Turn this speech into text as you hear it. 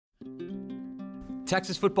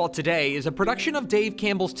Texas Football Today is a production of Dave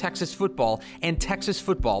Campbell's Texas Football and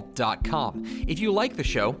TexasFootball.com. If you like the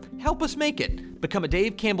show, help us make it. Become a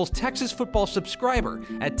Dave Campbell's Texas Football subscriber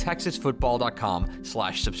at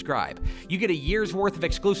TexasFootball.com/subscribe. You get a year's worth of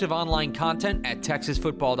exclusive online content at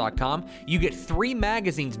TexasFootball.com. You get 3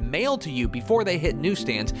 magazines mailed to you before they hit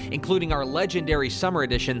newsstands, including our legendary summer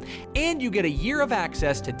edition, and you get a year of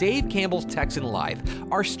access to Dave Campbell's Texan Live,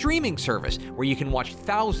 our streaming service where you can watch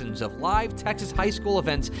thousands of live Texas high school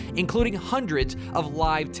events, including hundreds of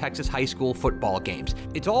live Texas high school football games.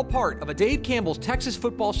 It's all part of a Dave Campbell's Texas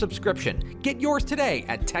Football subscription. Get yours today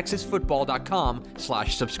at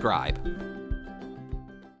TexasFootball.com/subscribe.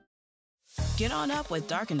 Get on up with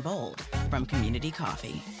Dark and Bold from Community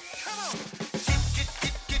Coffee.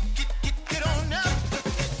 Get on up.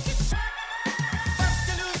 Bust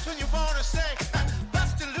the loose when you wanna say,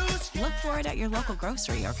 bust the loose. Look for it at your local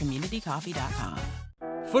grocery or communitycoffee.com.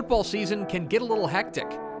 Football season can get a little hectic,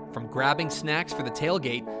 from grabbing snacks for the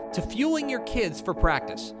tailgate to fueling your kids for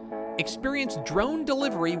practice. Experience drone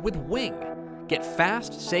delivery with Wing. Get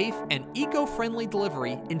fast, safe, and eco-friendly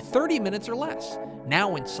delivery in 30 minutes or less,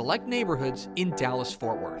 now in select neighborhoods in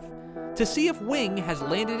Dallas-Fort Worth. To see if Wing has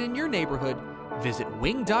landed in your neighborhood, visit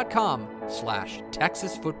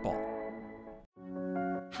wing.com/TexasFootball.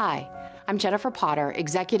 Hi, I'm Jennifer Potter,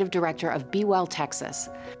 Executive Director of Be Well Texas.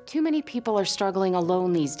 Too many people are struggling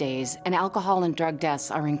alone these days, and alcohol and drug deaths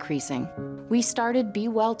are increasing. We started Be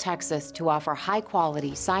Well Texas to offer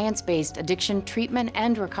high-quality, science-based addiction treatment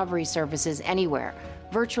and recovery services anywhere,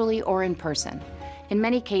 virtually or in person. In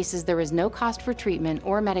many cases, there is no cost for treatment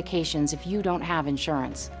or medications if you don't have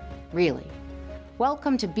insurance. Really.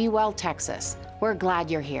 Welcome to Be Well Texas. We're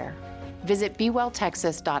glad you're here. Visit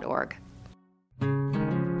BeWellTexas.org.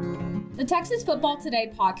 The Texas Football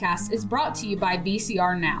Today podcast is brought to you by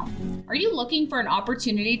VCR Now. Are you looking for an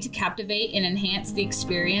opportunity to captivate and enhance the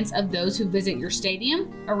experience of those who visit your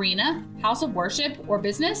stadium, arena, house of worship, or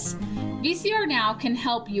business? VCR Now can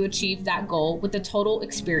help you achieve that goal with the total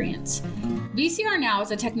experience. VCR Now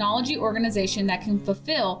is a technology organization that can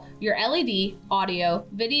fulfill your LED, audio,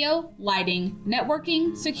 video, lighting,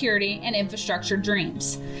 networking, security, and infrastructure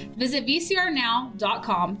dreams. Visit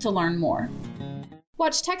VCRNow.com to learn more.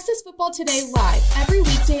 Watch Texas Football Today live every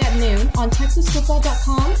weekday at noon on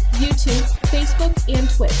TexasFootball.com, YouTube, Facebook, and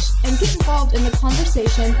Twitch. And get involved in the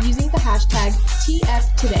conversation using the hashtag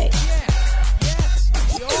TFToday. Yes,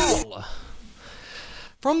 y'all.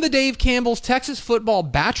 From the Dave Campbell's Texas Football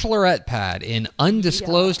Bachelorette Pad in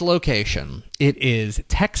undisclosed location, it is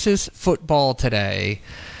Texas Football Today,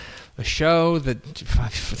 a show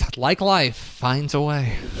that, like life, finds a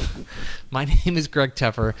way. My name is Greg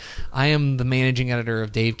Teffer. I am the managing editor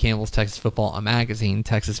of Dave Campbell's Texas Football, a magazine,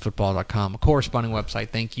 TexasFootball.com, a corresponding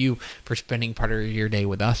website. Thank you for spending part of your day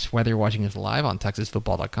with us, whether you're watching us live on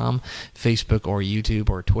TexasFootball.com, Facebook, or YouTube,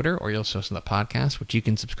 or Twitter, or you'll also listen to the podcast, which you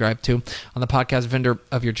can subscribe to on the podcast vendor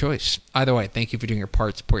of your choice. Either way, thank you for doing your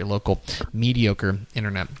part. Support your local mediocre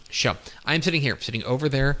internet show. I'm sitting over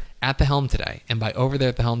there at the helm today, and by over there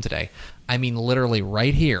at the helm today, I mean literally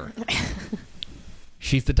right here.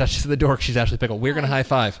 She's the Duchess of the Dork. She's Ashley Pickle. We're going to high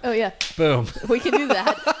five. Oh, yeah. Boom. We can do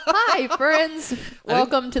that. Hi, friends.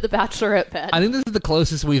 Welcome to the Bachelorette Pad. I think this is the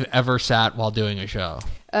closest we've ever sat while doing a show.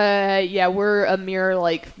 Yeah, we're a mere,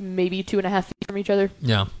 maybe 2.5 feet from each other.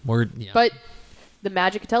 Yeah. But the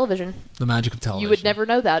magic of television. The magic of television. You would never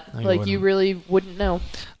know that. No, you really wouldn't know.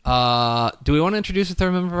 Do we want to introduce the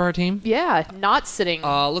third member of our team? Yeah, not sitting.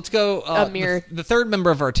 Let's go. The third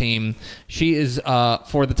member of our team. She is,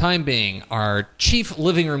 for the time being, our chief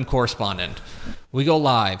living room correspondent. We go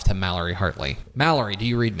live to Mallory Hartley. Mallory, do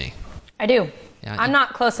you read me? I do. Yeah, I'm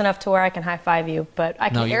not close enough to where I can high five you, but I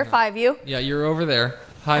can air five you. Yeah, you're over there.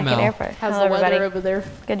 Hi, I Mel. can air five. How's Hello, the weather everybody. over there?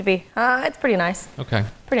 Good to be. It's pretty nice. Okay.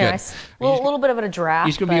 Pretty good. nice. A little bit of a draft.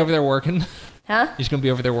 You just gonna be over there working? Huh? You just gonna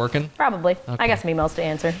be over there working? Probably. Okay. I got some emails to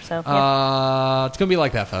answer. So. Yeah. It's gonna be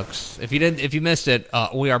like that, folks. If you missed it,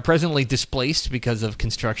 we are presently displaced because of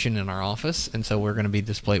construction in our office, and so we're gonna be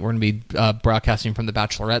displaced. We're gonna be broadcasting from the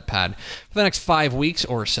Bachelorette Pad for the next 5 weeks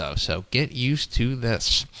or so. So get used to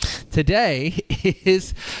this. Today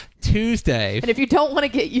is Tuesday. And if you don't want to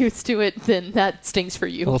get used to it, then that stings for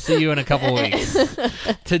you. We'll see you in a couple weeks.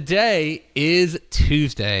 Today is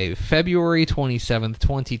Tuesday, February 27th,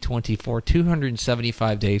 2024,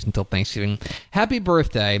 275 days until Thanksgiving. Happy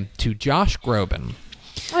birthday to Josh Groban.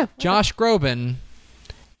 Oh, Josh Groban,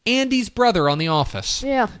 Andy's brother on The Office.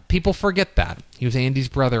 Yeah. People forget that. He was Andy's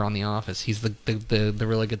brother on The Office. He's the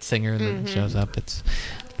really good singer that shows up. It's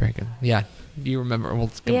Very good. Yeah. Do you remember? Well,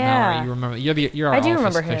 Yeah. You remember? You're our I do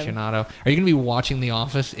Office remember him. aficionado. Are you going to be watching The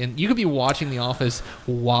Office? You could be watching The Office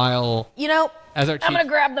while as our chief. I'm going to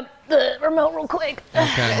grab the remote real quick.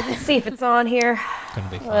 Okay. Let's see if it's on here. It's going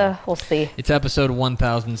to be fun. We'll see. It's episode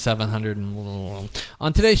 1,700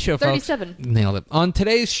 on today's show, folks. 37. Nailed it. On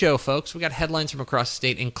today's show, folks, we got headlines from across the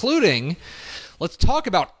state, including let's talk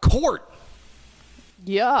about court.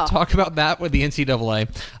 Yeah. Talk about that with the NCAA.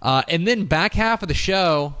 And then back half of the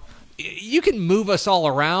show, you can move us all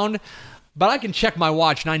around, but I can check my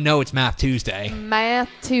watch and I know it's Math Tuesday. Math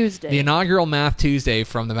Tuesday. The inaugural Math Tuesday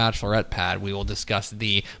from the Bachelorette Pad. We will discuss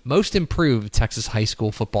the most improved Texas high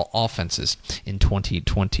school football offenses in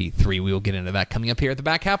 2023. We will get into that coming up here at the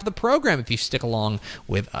back half of the program if you stick along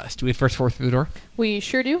with us. Do we have first four through the door? We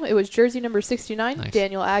sure do. It was jersey number 69, Nice.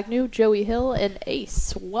 Daniel Agnew, Joey Hill, and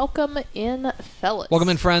Ace. Welcome in, fellas. Welcome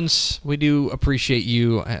in, friends. We do appreciate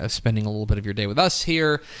you spending a little bit of your day with us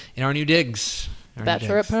here in our new digs.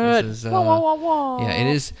 Bachelorette Pad. Wah, wah, wah, wah. Yeah, it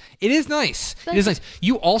is. It is nice. It is nice.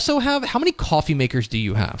 You also have, how many coffee makers do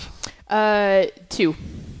you have? 2.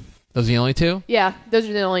 Those are the only 2? Yeah, those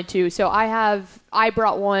are the only 2. So I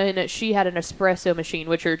brought one. She had an espresso machine,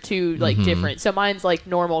 which are 2 different. So mine's like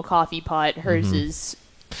normal coffee pot. Hers is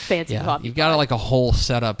fancy coffee. You've got like a whole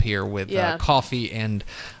setup here with Yeah. Coffee and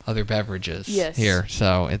other beverages. Yes. Here,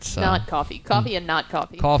 so it's not coffee. Coffee and not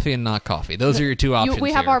coffee. Coffee and not coffee. Those are your 2 options.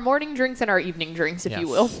 We have here. our morning drinks and our evening drinks, if you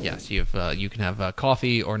will. Yes, you can have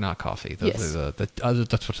coffee or not coffee. Those Yes. are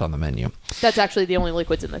that's what's on the menu. That's actually the only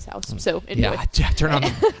liquids in this house. So anyway. Yeah, turn on.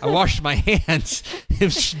 I washed my hands.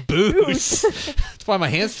 It's booze. That's why my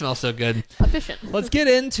hands smell so good. Efficient. Let's get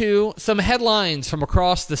into some headlines from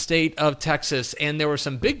across the state of Texas. And there was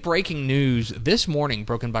some big breaking news this morning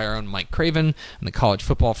broken by our own Mike Craven on the college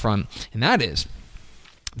football front. And that is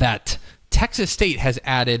that Texas State has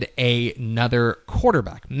added another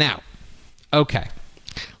quarterback. Now, okay,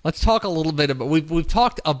 let's talk a little bit about, we've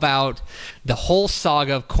talked about the whole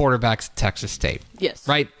saga of quarterbacks at Texas State. Yes.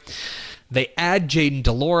 Right? They add Jaden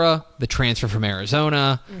DeLora, the transfer from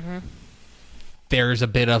Arizona. Mm-hmm. There's a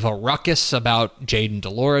bit of a ruckus about Jaden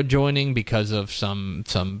DeLora joining because of some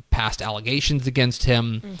past allegations against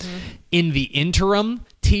him. Mm-hmm. In the interim,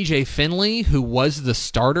 TJ Finley, who was the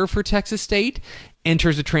starter for Texas State,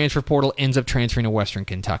 enters the transfer portal, ends up transferring to Western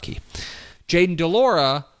Kentucky. Jaden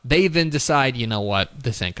DeLora, they then decide, you know what,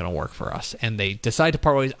 this ain't going to work for us. And they decide to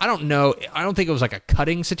part ways. I don't know. I don't think it was like a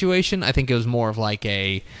cutting situation. I think it was more of like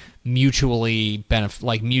a mutually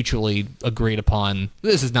agreed upon,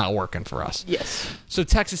 this is not working for us. Yes. So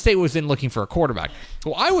Texas State was then looking for a quarterback.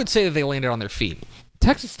 Well, I would say that they landed on their feet.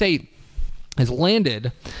 Texas State has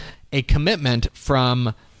landed a commitment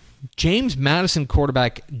from James Madison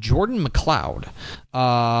quarterback Jordan McLeod.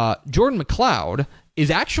 Jordan McLeod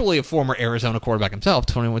is actually a former Arizona quarterback himself,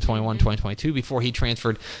 2021, 2022, before he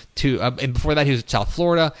transferred to, and before that he was at South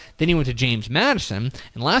Florida. Then he went to James Madison,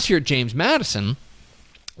 and last year at James Madison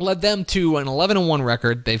led them to an 11-1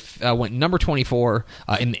 record. They went number 24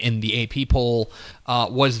 in the AP poll.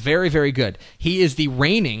 Was very, very good. He is the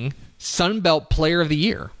reigning Sun Belt Player of the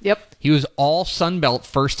Year. Yep. He was all Sun Belt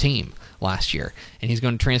first team last year, and he's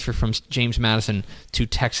going to transfer from James Madison to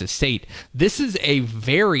Texas State. This is a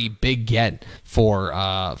very big get for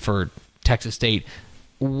Texas State.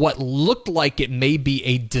 What looked like it may be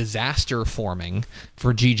a disaster forming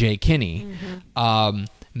for G.J. Kinney. Mm-hmm.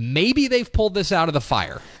 Maybe they've pulled this out of the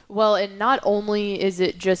fire. Well, and not only is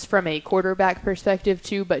it just from a quarterback perspective,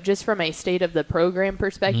 too, but just from a state of the program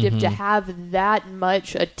perspective, to have that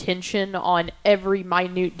much attention on every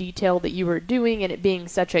minute detail that you were doing and it being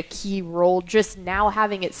such a key role, just now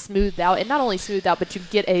having it smoothed out, and not only smoothed out, but to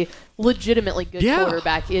get a legitimately good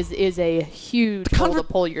quarterback is a huge goal to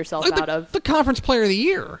pull yourself out of. The Conference Player of the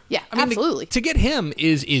Year. Yeah, I mean, absolutely. To get him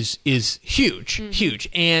is huge, huge.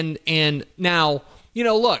 And now, you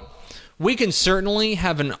know, look, we can certainly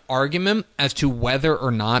have an argument as to whether or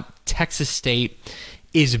not Texas State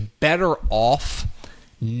is better off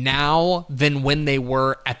now than when they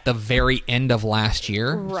were at the very end of last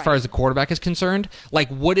year, as far as the quarterback is concerned. Like,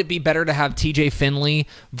 would it be better to have TJ Finley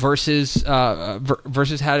versus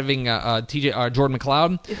having Jordan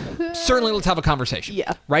McLeod? Certainly, let's have a conversation.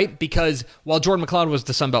 Yeah. Right? Because while Jordan McLeod was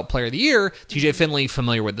the Sun Belt Player of the Year, TJ Finley,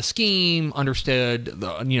 familiar with the scheme, understood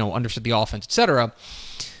the offense, etc.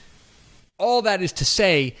 All that is to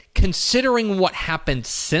say, considering what happened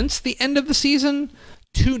since the end of the season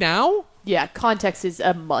to now, yeah, context is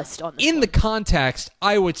a must on this in the context,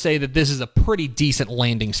 I would say that this is a pretty decent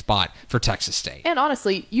landing spot for Texas State. And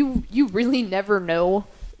honestly, you really never know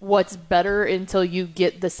what's better until you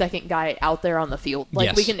get the second guy out there on the field.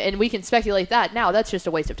 Like, yes. we can speculate that now. That's just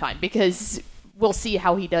a waste of time because we'll see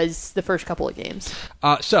how he does the first couple of games.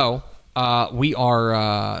 We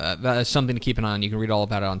are, that's something to keep an eye on. You can read all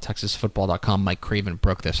about it on TexasFootball.com. Mike Craven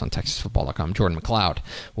broke this on TexasFootball.com. Jordan McLeod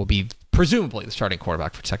will be presumably the starting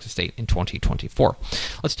quarterback for Texas State in 2024.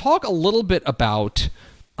 Let's talk a little bit about,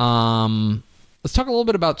 we talked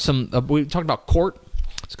about court.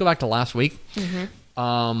 Let's go back to last week.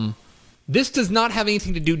 This does not have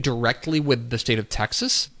anything to do directly with the state of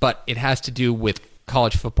Texas, but it has to do with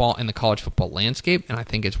college football and the college football landscape, and I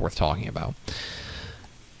think it's worth talking about.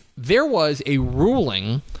 There was a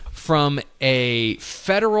ruling from a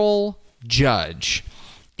federal judge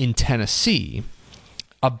in Tennessee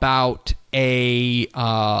about a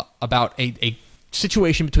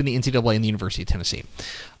situation between the NCAA and the University of Tennessee.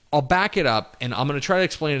 I'll back it up, and I'm going to try to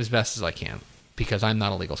explain it as best as I can because I'm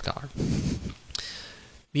not a legal scholar.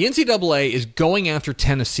 The NCAA is going after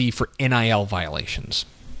Tennessee for NIL violations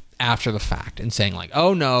after the fact and saying like,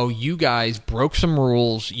 oh no, you guys broke some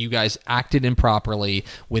rules, you guys acted improperly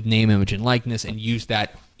with name, image, and likeness and used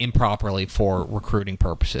that improperly for recruiting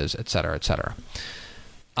purposes, et cetera, et cetera.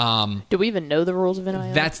 Do we even know the rules of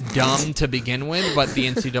NIL? That's dumb to begin with, but the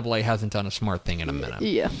NCAA hasn't done a smart thing in a minute.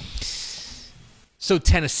 Yeah. So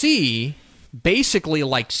Tennessee basically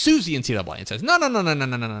like sues the NCAA and says, no,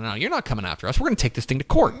 you're not coming after us. We're going to take this thing to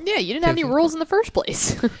court. Yeah, you didn't have any rules in the first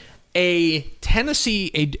place. A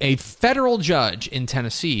federal judge in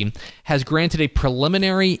Tennessee has granted a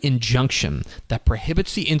preliminary injunction that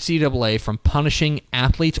prohibits the NCAA from punishing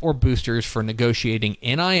athletes or boosters for negotiating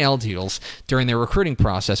NIL deals during their recruiting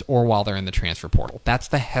process or while they're in the transfer portal. That's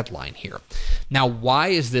the headline here. Now, why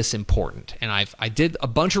is this important? And I did a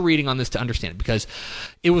bunch of reading on this to understand it because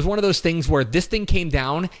it was one of those things where this thing came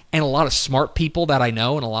down and a lot of smart people that I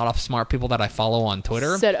know and a lot of smart people that I follow on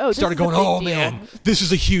Twitter started going, oh man, this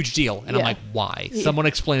is a huge deal. And I'm like, why? Yeah. Someone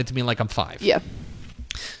explain it to me like I'm 5. Yeah.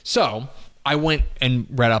 So I went and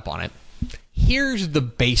read up on it. Here's the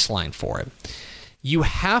baseline for it. You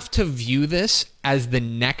have to view this as the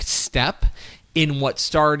next step in what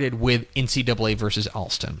started with NCAA versus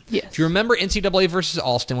Alston. Yes. If you remember NCAA versus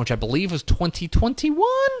Alston, which I believe was 2021?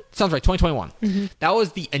 Sounds right, 2021. Mm-hmm. That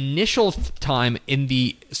was the initial time in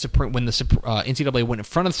the when the NCAA went in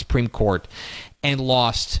front of the Supreme Court and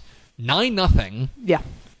lost 9-0. Yeah.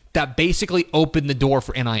 That basically opened the door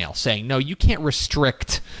for NIL, saying, no, you can't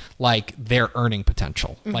restrict like their earning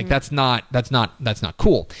potential. Mm-hmm. Like that's not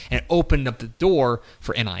cool. And it opened up the door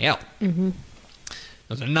for NIL. Mm-hmm. It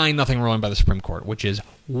was a 9-0 ruling by the Supreme Court, which is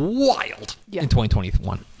wild in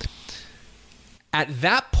 2021. At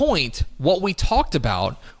that point, what we talked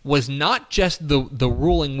about was not just the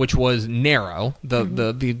ruling, which was narrow.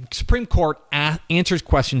 The Supreme Court answers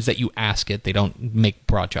questions that you ask it. They don't make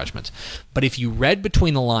broad judgments. But if you read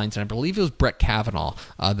between the lines, and I believe it was Brett Kavanaugh,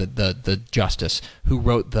 the justice who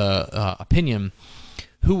wrote the opinion,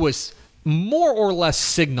 who was more or less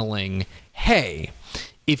signaling, hey,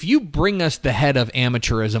 if you bring us the head of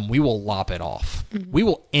amateurism, we will lop it off. Mm-hmm. We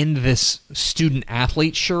will end this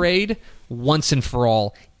student-athlete charade once and for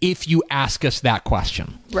all if you ask us that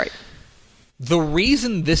question. Right. The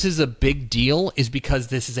reason this is a big deal is because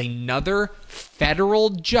this is another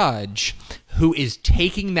federal judge who is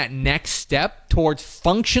taking that next step towards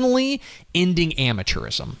functionally ending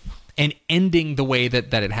amateurism and ending the way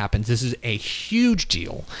that it happens. This is a huge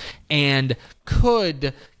deal and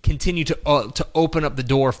could continue to open up the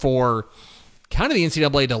door for kind of the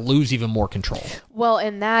NCAA to lose even more control. Well,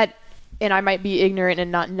 and I might be ignorant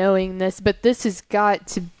and not knowing this, but this has got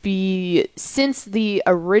to be, since the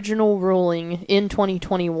original ruling in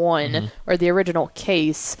 2021, or the original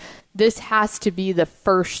case, this has to be the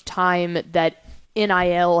first time that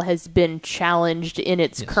NIL has been challenged in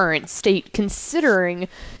its current state, considering,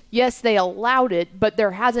 yes, they allowed it, but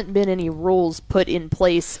there hasn't been any rules put in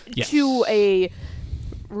place to a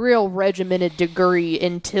real regimented degree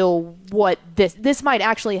until this might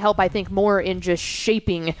actually help, I think, more in just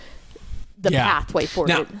shaping the pathway for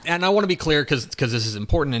now, it. And I want to be clear because this is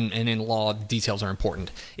important and in law details are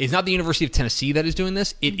important. It's not the University of Tennessee that is doing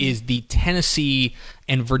this. It is the Tennessee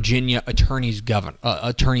and Virginia attorneys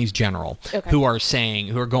general who are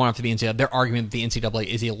going after the NCAA. Their argument that the NCAA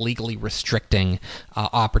is illegally restricting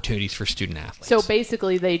opportunities for student athletes. So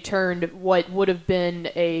basically they turned what would have been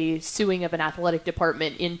a suing of an athletic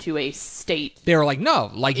department into a state. They were like, no,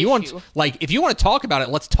 like issue. If you want to talk about it,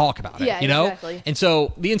 let's talk about it. Yeah, you know? Exactly. And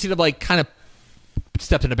so the NCAA kind of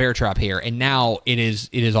stepped in a bear trap here, and now it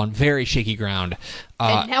is on very shaky ground.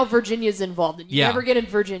 And now Virginia's involved, and you never get in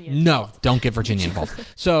Virginia involved. No, don't get Virginia involved.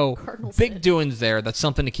 So big doings there. That's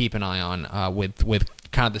something to keep an eye on with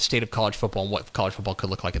kind of the state of college football and what college football could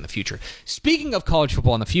look like in the future. Speaking of college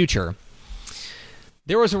football in the future,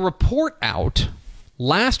 There was a report out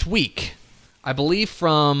last week, I believe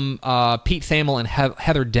from Pete Thamel and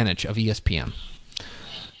Heather Dinich of ESPN,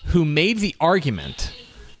 who made the argument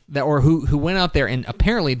that, or who went out there, and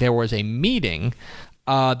apparently there was a meeting,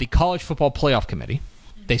 the College Football Playoff Committee.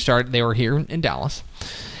 They were here in Dallas,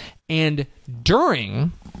 and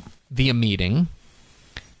during the meeting,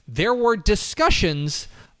 there were discussions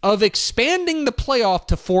of expanding the playoff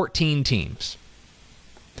to 14 teams.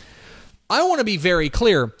 I want to be very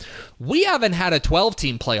clear. We haven't had a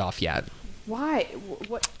 12-team playoff yet. Why?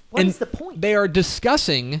 What is the point? They are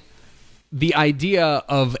discussing the idea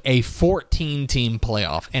of a 14-team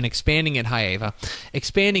playoff and expanding it, hi Ava,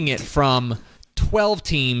 expanding it from 12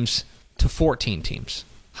 teams to 14 teams.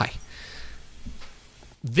 Hi.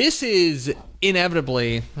 This is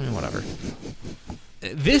inevitably, whatever.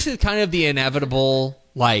 This is kind of the inevitable,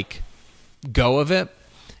 go of it.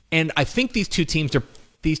 And I think these two things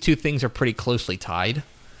are pretty closely tied,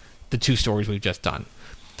 the two stories we've just done.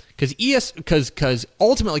 Because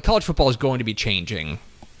ultimately college football is going to be changing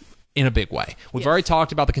in a big way. We've already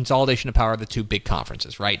talked about the consolidation of power of the two big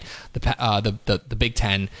conferences, right? The Big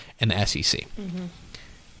Ten and the SEC. Mm-hmm.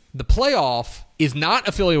 The playoff is not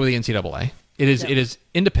affiliated with the NCAA. It is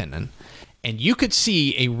independent. And you could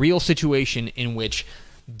see a real situation in which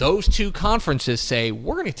those two conferences say,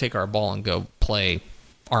 we're going to take our ball and go play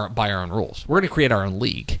by our own rules. We're going to create our own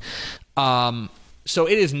league. So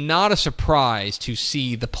it is not a surprise to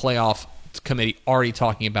see the playoff committee already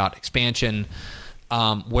talking about expansion.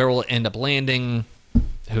 Where will it end up landing?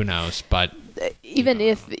 Who knows? But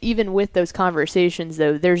even with those conversations,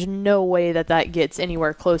 though, there's no way that gets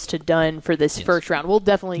anywhere close to done for this first round. We'll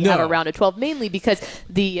definitely have a round of 12, mainly because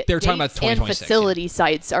the they're talking about and facility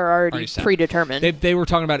sites are already predetermined. They were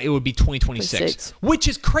talking about it would be 2026, which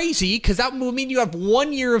is crazy because that will mean you have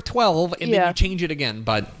 1 year of 12 and then you change it again.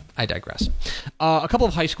 But I digress. A couple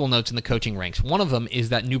of high school notes in the coaching ranks. One of them is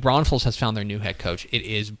that New Braunfels has found their new head coach. It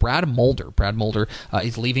is Brad Mulder. Brad Mulder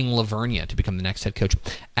is leaving Lavernia to become the next head coach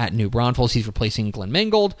at New Braunfels. He's replacing Glenn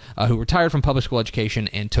Mangold, who retired from public school education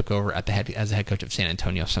and took over as the head coach of San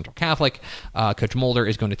Antonio Central Catholic. Coach Mulder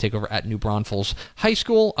is going to take over at New Braunfels High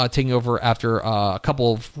School, taking over after a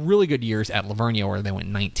couple of really good years at Lavernia, where they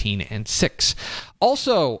went 19-6.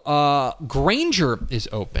 Also, Granger is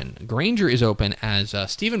open. Granger is open as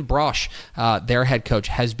Stephen Brosh, their head coach,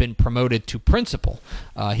 has been promoted to principal.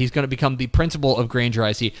 He's going to become the principal of Granger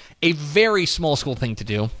IC. A very small school thing to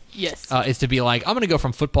do. Yes. Is to be like, I'm going to go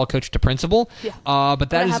from football coach to principal. Yeah.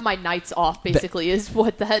 But that is have my nights off, basically, is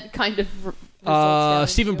what that kind of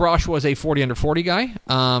Stephen Brosh was a 40 under 40 guy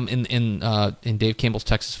in Dave Campbell's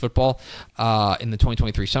Texas Football in the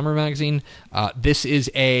 2023 Summer Magazine. This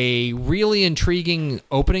is a really intriguing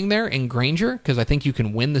opening there in Granger because I think you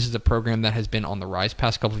can win. This is a program that has been on the rise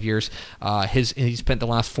past couple of years. He spent the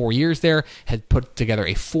last 4 years there, has put together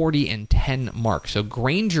a 40-10 mark. So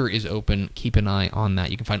Granger is open. Keep an eye on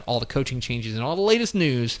that. You can find all the coaching changes and all the latest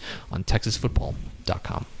news on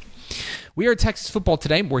TexasFootball.com. We are at Texas Football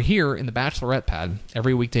Today. We're here in the Bachelorette Pad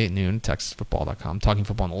every weekday at noon, TexasFootball.com, talking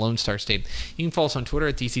football in the Lone Star State. You can follow us on Twitter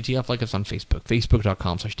at DCTF, like us on Facebook,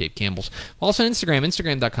 Facebook.com/Dave Campbell's. Also on Instagram,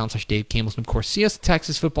 Instagram.com/Dave Campbell's, and of course, see us at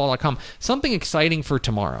TexasFootball.com. Something exciting for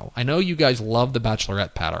tomorrow. I know you guys love the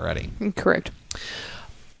Bachelorette Pad already. Correct.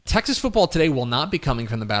 Texas Football Today will not be coming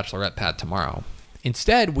from the Bachelorette Pad tomorrow.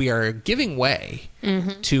 Instead, we are giving way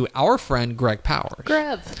to our friend Greg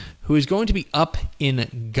Powers, who is going to be up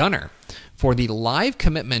in Gunner for the live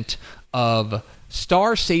commitment of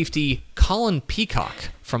star safety Colin Peacock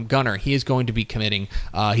from Gunner. He is going to be committing.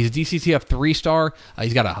 He's a DCTF 3-star.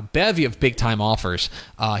 He's got a bevy of big-time offers.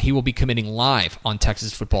 He will be committing live on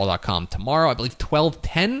TexasFootball.com tomorrow. I believe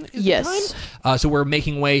 12:10 is the time. So we're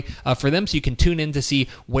making way for them, so you can tune in to see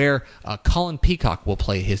where Colin Peacock will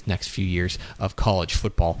play his next few years of college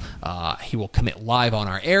football. He will commit live on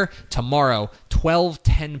our air tomorrow,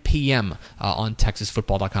 12:10 p.m. On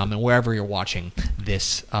TexasFootball.com and wherever you're watching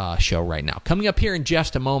this show right now. Coming up here in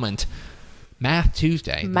just a moment, Math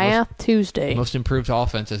Tuesday. Tuesday. Most improved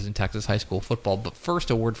offenses in Texas high school football. But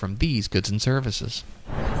first, a word from these goods and services.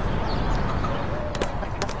 I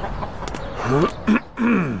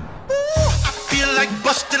feel like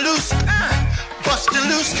bustin' loose. Bustin'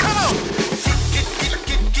 loose. Come on.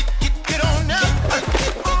 Get on up.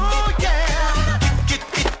 Oh, yeah.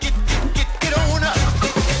 Get on up.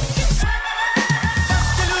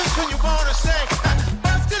 Bustin' loose when you wanna say.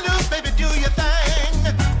 Bustin' loose, baby, do your thing.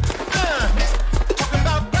 Talking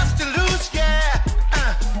about bustin' loose, yeah.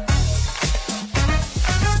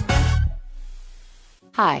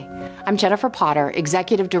 Hi, I'm Jennifer Potter,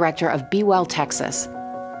 Executive Director of Be Well Texas.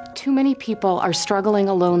 Too many people are struggling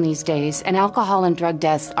alone these days, and alcohol and drug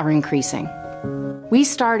deaths are increasing. We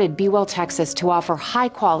started Be Well Texas to offer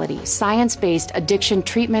high-quality, science-based addiction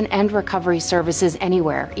treatment and recovery services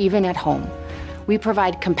anywhere, even at home. We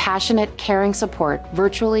provide compassionate, caring support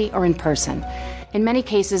virtually or in person. In many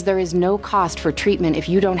cases, there is no cost for treatment if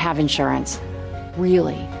you don't have insurance.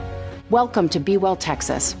 Really. Welcome to Be Well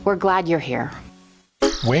Texas. We're glad you're here.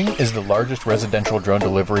 Wing is the largest residential drone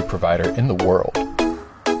delivery provider in the world,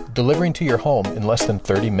 delivering to your home in less than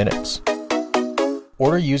 30 minutes.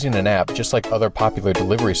 Order using an app just like other popular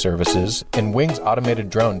delivery services, and Wing's automated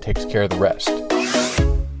drone takes care of the rest.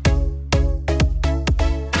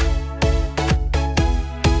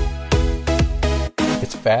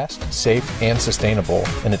 It's fast, safe, and sustainable,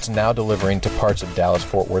 and it's now delivering to parts of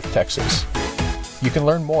Dallas-Fort Worth, Texas. You can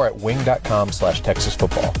learn more at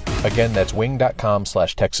wing.com/TexasFootball. Again, that's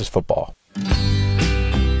wing.com/TexasFootball.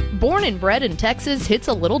 Born and bred in Texas hits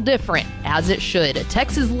a little different, as it should.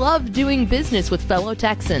 Texans love doing business with fellow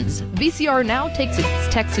Texans. VCR Now takes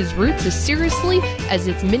its Texas roots as seriously as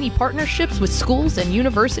its many partnerships with schools and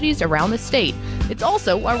universities around the state. It's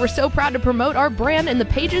also why we're so proud to promote our brand in the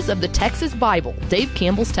pages of the Texas Bible, Dave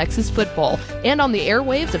Campbell's Texas Football, and on the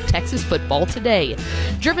airwaves of Texas Football Today.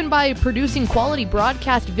 Driven by producing quality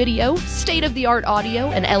broadcast video, state-of-the-art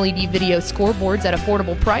audio, and LED video scoreboards at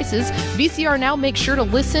affordable prices, VCR Now makes sure to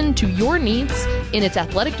listen to your needs in its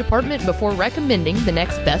athletic department before recommending the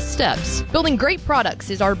next best steps. Building great products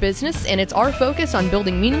is our business, and it's our focus on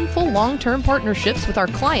building meaningful long-term partnerships with our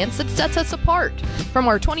clients that sets us apart. From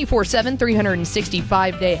our 24/7,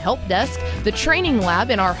 365-day help desk, the training lab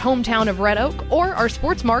in our hometown of Red Oak, or our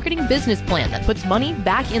sports marketing business plan that puts money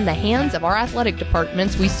back in the hands of our athletic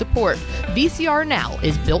departments we support, VCR Now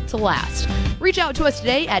is built to last. Reach out to us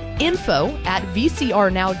today at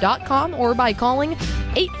info@vcrnow.com or by calling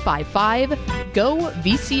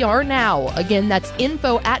 855-GO-VCR-NOW. Again, that's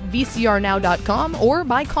info@vcrnow.com or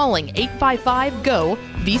by calling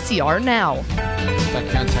 855-GO-VCR-NOW. Back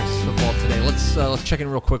here on Texas Football Today. Let's check in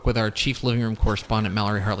real quick with our chief living room correspondent,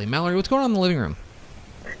 Mallory Hartley. Mallory, what's going on in the living room?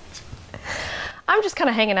 I'm just kind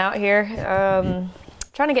of hanging out here,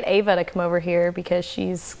 trying to get Ava to come over here because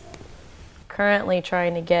she's currently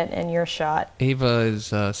trying to get in your shot. Ava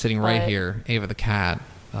is sitting right here. Ava the cat.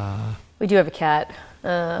 We do have a cat.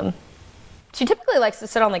 She typically likes to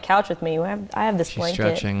sit on the couch with me. I have this blanket.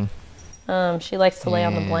 She's stretching. She likes to lay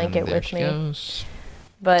on the blanket there with she me. Goes.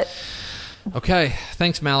 But okay,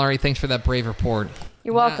 thanks, Mallory. Thanks for that brave report.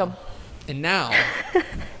 You're welcome. And now,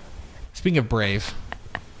 speaking of brave,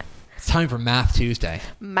 it's time for Math Tuesday.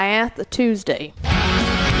 Math Tuesday.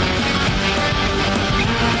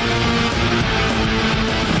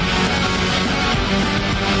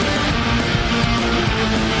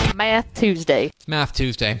 Math Tuesday. It's Math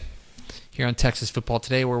Tuesday here on Texas Football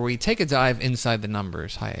Today, where we take a dive inside the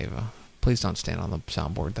numbers. Hi, Ava. Please don't stand on the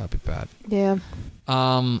soundboard. That'd be bad. Yeah.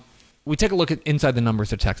 We take a look at inside the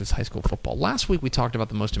numbers of Texas high school football. Last week, we talked about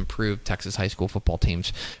the most improved Texas high school football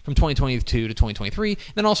teams from 2022 to 2023, and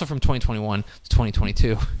then also from 2021 to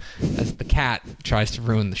 2022, as the cat tries to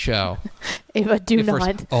ruin the show. Ava, do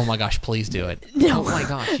not. Oh my gosh, please do it. No. Oh my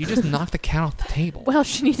gosh, you just knocked the cat off the table. Well,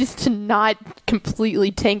 she needs to not completely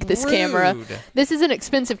tank this camera. This is an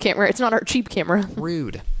expensive camera. It's not our cheap camera.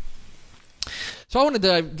 Rude. So I want to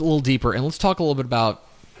dive a little deeper, and let's talk a little bit about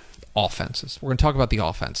offenses. We're going to talk about the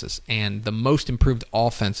offenses and the most improved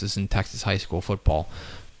offenses in Texas high school football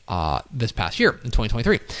this past year in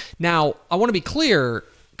 2023. Now, I want to be clear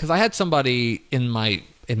because I had somebody in my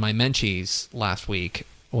menchies last week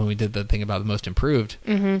when we did the thing about the most improved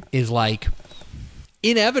is like,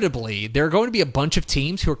 inevitably, there are going to be a bunch of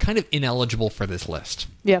teams who are kind of ineligible for this list.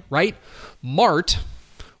 Yeah. Right? Mart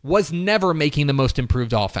was never making the most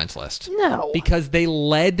improved offense list. No. Because they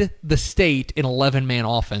led the state in 11-man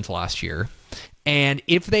offense last year. And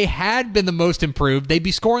if they had been the most improved, they'd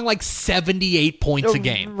be scoring like 78 points a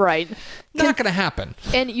game. Right. Not going to happen.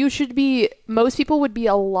 And most people would be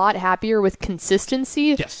a lot happier with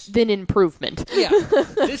consistency than improvement. Yeah.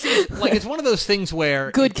 This is like, it's one of those things where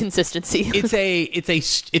good consistency.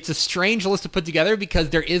 It's a strange list to put together because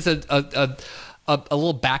there is a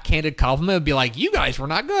little backhanded compliment would be like, you guys were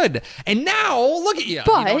not good. And now, look at you.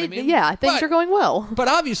 But, you know what I mean? Yeah, things are going well. But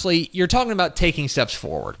obviously, you're talking about taking steps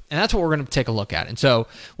forward. And that's what we're going to take a look at. And so,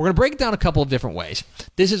 we're going to break it down a couple of different ways.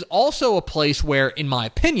 This is also a place where, in my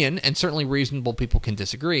opinion, and certainly reasonable people can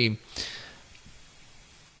disagree,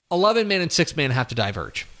 11-man and 6-man have to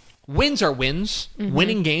diverge. Wins are wins. Mm-hmm.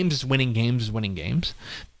 Winning games is winning games is winning games.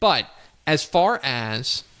 But as far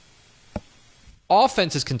as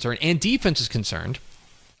offense is concerned and defense is concerned,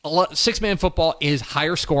 6-man football is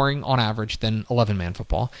higher scoring on average than 11-man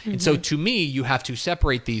football. And so to me, you have to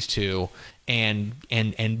separate these two and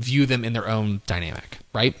view them in their own dynamic,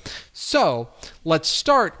 right? So let's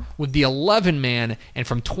start with the 11-man, and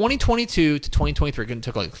from 2022 to 2023,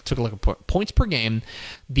 took a look at points per game,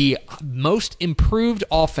 the most improved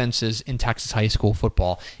offenses in Texas high school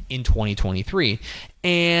football in 2023.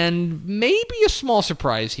 And maybe a small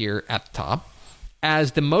surprise here at the top,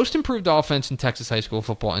 as the most improved offense in Texas high school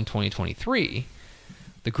football in 2023,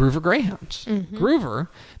 the Groover Greyhounds. Groover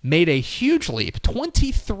made a huge leap,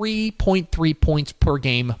 23.3 points per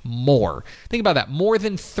game more. Think about that. More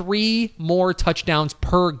than 3 more touchdowns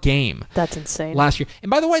per game. That's insane. Last year.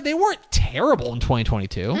 And by the way, they weren't terrible in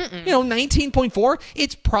 2022. 19.4.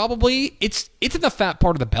 It's probably, it's in the fat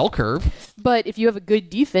part of the bell curve. But if you have a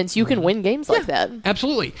good defense, you can win games like that.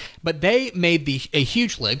 Absolutely. But they made a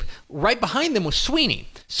huge leap. Right behind them was Sweeney.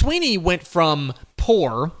 Sweeney went from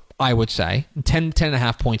poor, I would say,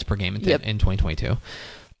 10.5 points per game in 2022,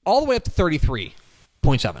 all the way up to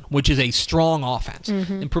 33.7, which is a strong offense,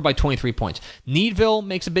 improved by 23 points. Needville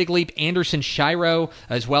makes a big leap. Anderson Shiro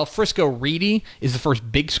as well. Frisco Reedy is the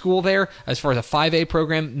first big school there. As far as a 5A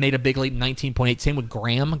program, made a big leap, 19.8. Same with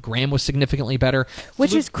Graham. Graham was significantly better.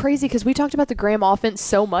 Which is crazy because we talked about the Graham offense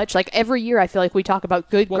so much. Like every year I feel like we talk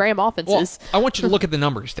about good Graham offenses. Well, I want you to look at the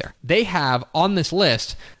numbers there. They have, on this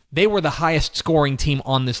list, they were the highest scoring team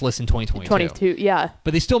on this list in 2022. 22, yeah.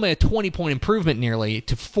 But they still made a 20-point improvement nearly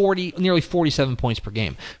 47 points per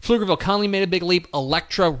game. Pflugerville Conley made a big leap.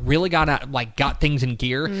 Electra really got things in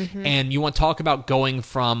gear. And you want to talk about going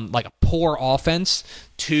from like a poor offense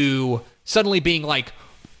to suddenly being like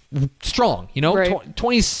strong, right.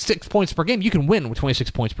 26 points per game. You can win with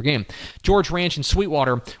 26 points per game. George Ranch and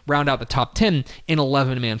Sweetwater round out the top 10 in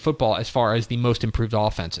 11-man football as far as the most improved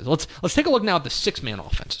offenses. Let's take a look now at the 6-man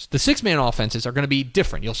offenses. The 6-man offenses are going to be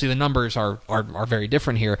different. You'll see the numbers are very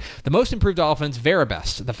different here. The most improved offense,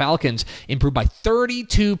 Verabest, the Falcons, improved by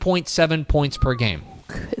 32.7 points per game.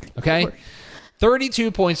 Okay?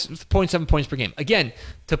 32.7 points per game. Again,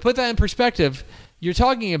 to put that in perspective, you're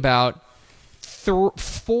talking about 4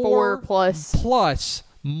 plus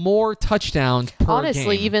more touchdowns per game.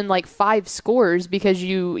 Honestly, even like 5 scores, because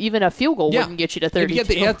even a field goal wouldn't get you to 32. If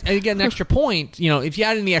you get an extra point, if you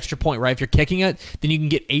add in the extra point, right, if you're kicking it, then you can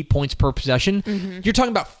get 8 points per possession. You're talking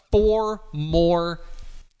about 4 more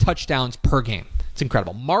touchdowns per game. It's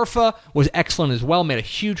incredible. Marfa was excellent as well, made a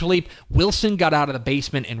huge leap. Wilson got out of the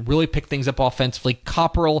basement and really picked things up offensively.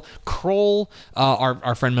 Copperell, Kroll,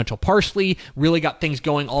 our friend Mitchell Parsley, really got things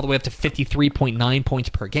going all the way up to 53.9 points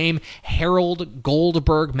per game. Harold,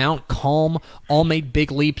 Goldberg, Mount Calm all made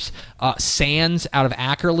big leaps. Sands out of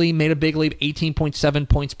Ackerley made a big leap, 18.7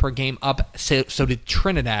 points per game up. So did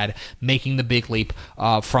Trinidad, making the big leap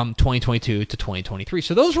from 2022 to 2023.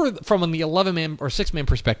 So those were, from the 11-man or 6-man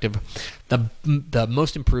perspective, the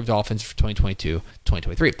most improved offense for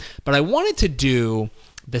 2022-2023. But I wanted to do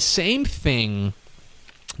the same thing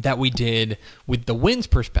that we did with the wins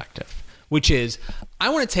perspective, which is I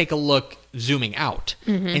want to take a look zooming out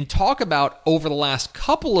and talk about over the last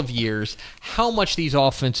couple of years how much these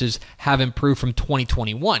offenses have improved from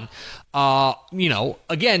 2021.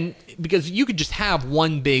 Again, because you could just have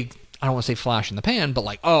one big, I don't want to say flash in the pan,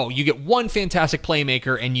 but you get one fantastic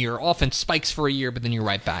playmaker and your offense spikes for a year, but then you're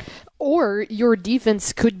right back. Or your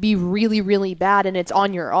defense could be really, really bad and it's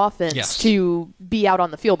on your offense to be out on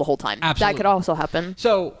the field the whole time. Absolutely. That could also happen.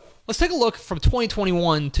 So let's take a look from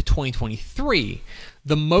 2021 to 2023,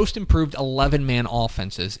 the most improved 11-man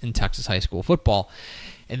offenses in Texas high school football.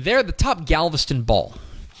 And they're the top, Galveston Ball.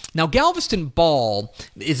 Now, Galveston Ball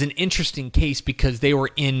is an interesting case because they were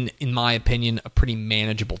in my opinion, a pretty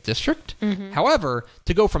manageable district. However,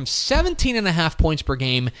 to go from 17.5 points per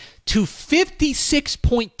game to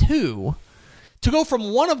 56.2, to go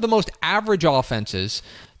from one of the most average offenses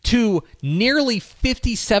to nearly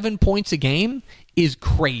 57 points a game is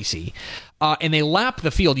crazy. And they lap the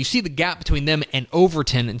field. You see the gap between them and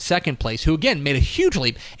Overton in second place, who, again, made a huge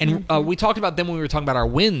leap. And we talked about them when we were talking about our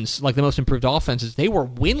wins, like the most improved offenses. They were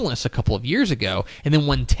winless a couple of years ago and then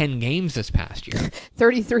won 10 games this past year.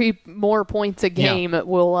 33 more points a game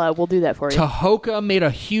will do that for you. Tahoka made a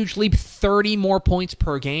huge leap, 30 more points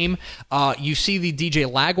per game. You see the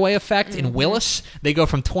DJ Lagway effect in Willis. They go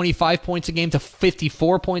from 25 points a game to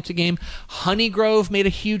 54 points a game. Honeygrove made a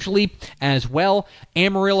huge leap as well. well.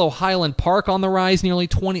 Amarillo Highland Park on the rise, nearly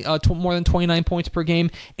more than 29 points per game.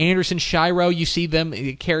 Anderson Shiro, you see them,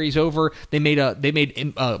 it carries over. They made a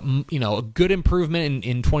good improvement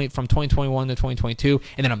from 2021 to 2022,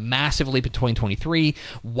 and then a massive leap in 2023.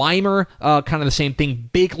 Weimar, kind of the same thing,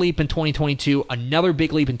 big leap in 2022, another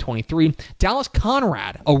big leap in 23. Dallas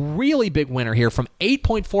Conrad, a really big winner here, from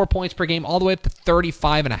 8.4 points per game all the way up to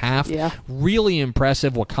 35.5. Yeah. Really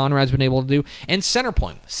impressive what Conrad's been able to do. And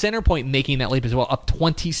Centerpoint making that leap as well, up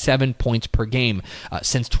 27 points per game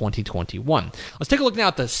since 2021. Let's take a look now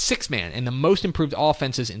at the six-man and the most improved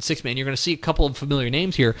offenses in six-man. You're going to see a couple of familiar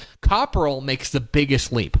names here. Copperell makes the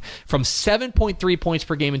biggest leap from 7.3 points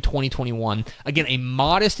per game in 2021. Again, a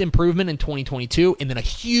modest improvement in 2022, and then a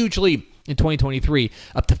huge leap in 2023,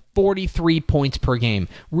 up to 43 points per game.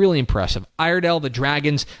 Really impressive. Iredell, the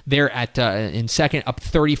Dragons, they're at in second, up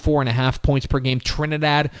 34.5 points per game.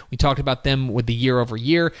 Trinidad, we talked about them with the year over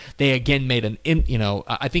year. They again made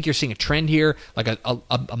I think you're seeing a trend here, like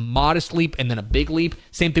a modest leap and then a big leap.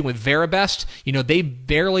 Same thing with Verabest. They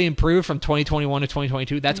barely improved from 2021 to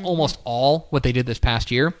 2022. That's almost all what they did this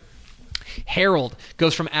past year. Harold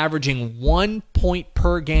goes from averaging 1 point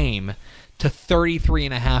per game to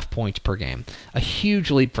 33.5 points per game. A huge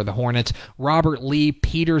leap for the Hornets. Robert Lee,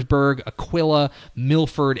 Petersburg, Aquila,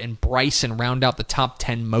 Milford, and Bryson round out the top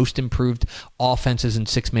 10 most improved offenses in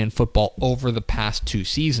six-man football over the past 2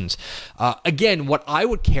 seasons. Again, what I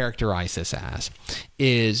would characterize this as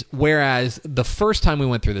is, whereas the first time we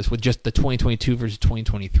went through this with just the 2022 versus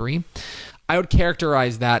 2023, I would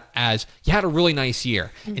characterize that as you had a really nice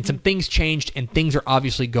year, and some things changed, and things are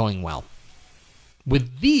obviously going well.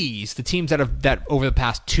 With these, the teams that over the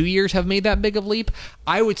past 2 years have made that big of a leap,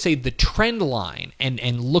 I would say the trend line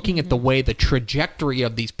and looking at the way the trajectory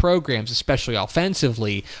of these programs, especially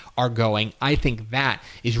offensively, are going, I think that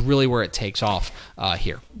is really where it takes off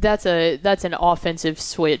here. That's an offensive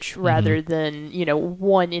switch rather than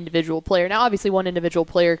one individual player. Now, obviously, one individual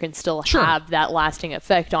player can still have that lasting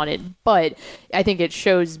effect on it, but I think it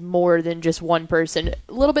shows more than just one person.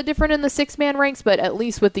 A little bit different in the 6-man ranks, but at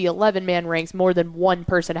least with the 11-man ranks, more than one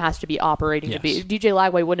person has to be operating to be. DJ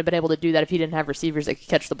Lagway wouldn't have been able to do that if he didn't have receivers that could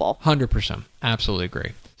catch the ball. 100%. Absolutely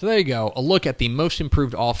agree. So there you go. A look at the most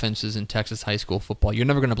improved offenses in Texas high school football. You're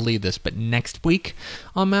never going to believe this, but next week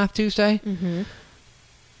on Math Tuesday,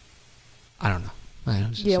 I don't know.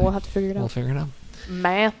 We'll have to figure it out. We'll figure it out.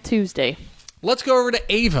 Math Tuesday. Let's go over to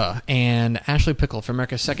Ava and Ashley Pickle for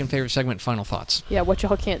America's second favorite segment, Final Thoughts. Yeah, what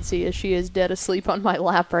y'all can't see is she is dead asleep on my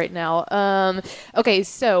lap right now. Okay,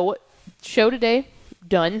 so show today.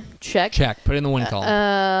 Done. Check. Put in the win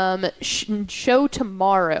column. Show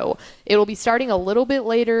tomorrow. It will be starting a little bit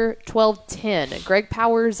later, 12:10. Greg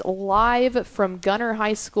Powers live from Gunner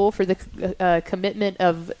High School for the commitment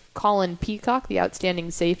of Colin Peacock, the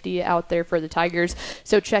outstanding safety out there for the Tigers.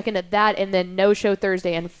 So check in at that. And then no show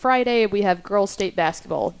Thursday and Friday. We have girls state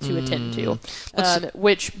basketball to attend to,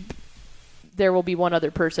 which there will be one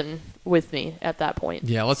other person with me at that point.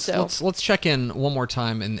 Yeah, let's check in one more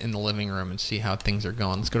time in the living room and see how things are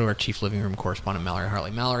going. Let's go to our chief living room correspondent, Mallory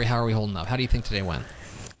Hartley. Mallory, how are we holding up? How do you think today went?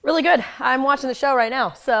 Really good. I'm watching the show right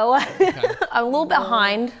now, so okay. I'm a little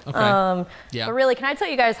behind. Okay. But really, can I tell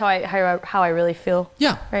you guys how I really feel?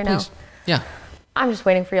 Yeah, right please. now. Yeah. I'm just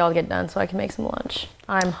waiting for y'all to get done so I can make some lunch.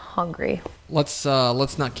 I'm hungry. Let's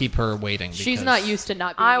not keep her waiting. She's not used to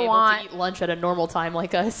not being able to eat lunch at a normal time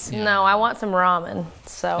like us. Yeah. No, I want some ramen.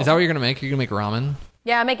 So is that what you're gonna make? You're gonna make ramen?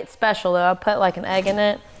 Yeah, I make it special though. I put like an egg in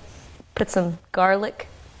it, put some garlic,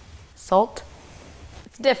 salt.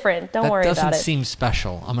 It's different. Don't worry about it. That doesn't seem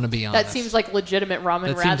special. I'm gonna be honest. That seems like legitimate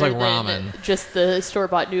ramen rather than just the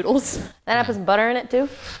store-bought noodles. Then I put some butter in it too.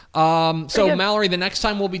 So Mallory, the next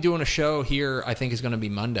time we'll be doing a show here, I think is going to be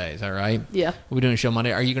Monday. Is that right? Yeah. We'll be doing a show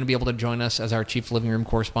Monday. Are you going to be able to join us as our chief living room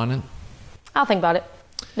correspondent? I'll think about it.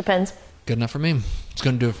 Depends. Good enough for me. It's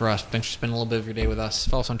going to do it for us. Thanks for spending a little bit of your day with us.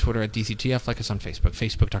 Follow us on Twitter at DCTF. Like us on Facebook,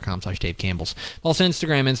 facebook.com/Dave Campbell's. Follow us on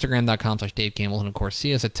Instagram, instagram.com/Dave Campbell. And, of course,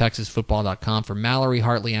 see us at texasfootball.com. For Mallory,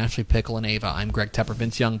 Hartley, Ashley Pickle, and Ava, I'm Greg Tepper.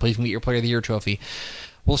 Vince Young, please meet your Player of the Year trophy.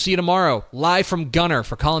 We'll see you tomorrow, live from Gunner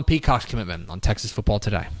for Colin Peacock's commitment on Texas Football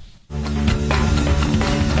Today.